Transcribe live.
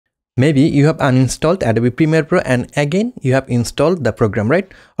Maybe you have uninstalled Adobe Premiere Pro and again you have installed the program,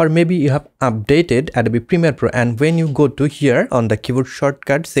 right? Or maybe you have updated Adobe Premiere Pro, and when you go to here on the keyboard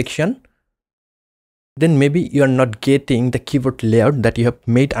shortcut section, then maybe you are not getting the keyboard layout that you have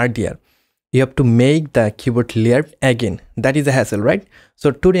made earlier. You have to make the keyboard layout again. That is a hassle, right?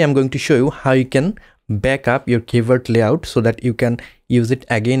 So today I'm going to show you how you can back up your keyboard layout so that you can use it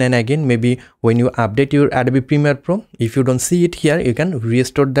again and again. Maybe when you update your Adobe Premiere Pro, if you don't see it here, you can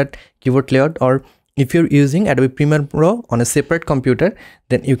restore that keyboard layout. Or if you're using Adobe Premiere Pro on a separate computer,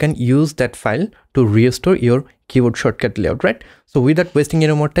 then you can use that file to restore your keyboard shortcut layout, right? So without wasting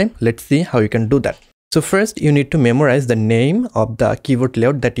any more time, let's see how you can do that. So first you need to memorize the name of the keyboard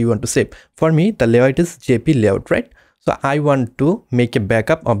layout that you want to save. For me, the layout is JP layout, right? So I want to make a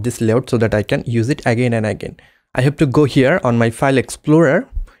backup of this layout so that I can use it again and again. I have to go here on my file explorer.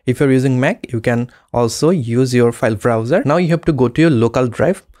 If you're using Mac, you can also use your file browser. Now you have to go to your local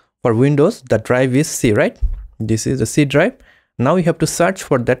drive. For Windows, the drive is C, right? This is the C drive. Now you have to search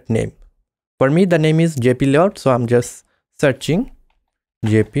for that name. For me, the name is JP layout. So I'm just searching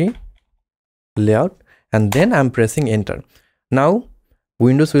JP layout and then I'm pressing enter. Now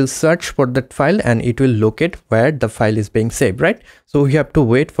Windows will search for that file and it will locate where the file is being saved, right? So we have to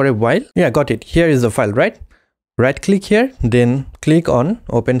wait for a while. Yeah, got it. Here is the file, right? Right click here, then click on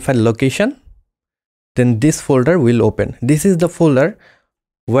open file location. Then this folder will open. This is the folder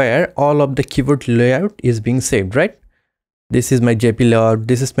where all of the keyboard layout is being saved, right? This is my JP layout.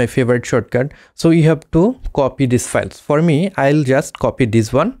 This is my favorite shortcut. So you have to copy these files. For me, I'll just copy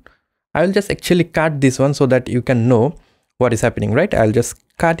this one. I'll just actually cut this one so that you can know what is happening, right? I'll just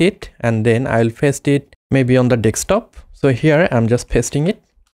cut it and then I'll paste it maybe on the desktop. So here I'm just pasting it.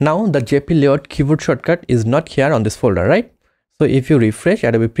 Now the JP layout keyboard shortcut is not here on this folder, right? So if you refresh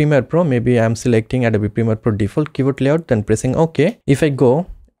Adobe Premiere Pro, maybe I'm selecting Adobe Premiere Pro default keyboard layout, then pressing OK. If I go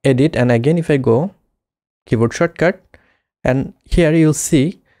edit and again if I go keyboard shortcut, and here you'll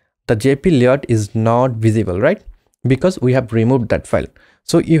see the JP layout is not visible, right? Because we have removed that file.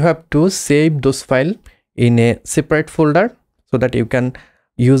 So you have to save those files in a separate folder so that you can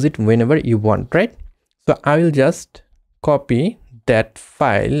use it whenever you want, right? So I will just copy that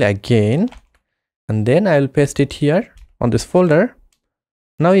file again and then I will paste it here on this folder.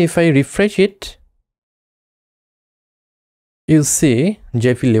 Now if I refresh it, you'll see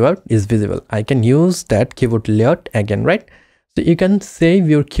JP layout is visible. I can use that keyboard layout again, right? So you can save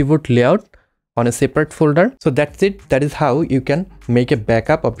your keyboard layout on a separate folder. So that's it. That is how you can make a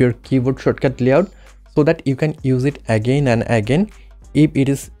backup of your keyboard shortcut layout so that you can use it again and again if it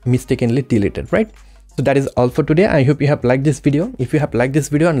is mistakenly deleted, right? So that is all for today. I hope you have liked this video. If you have liked this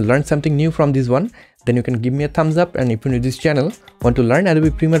video and learned something new from this one, then you can give me a thumbs up. And if you're new to this channel, want to learn Adobe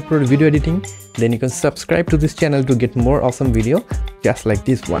Premiere Pro video editing, then you can subscribe to this channel to get more awesome video just like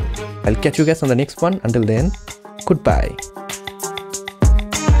this one. I'll catch you guys on the next one. Until then, goodbye.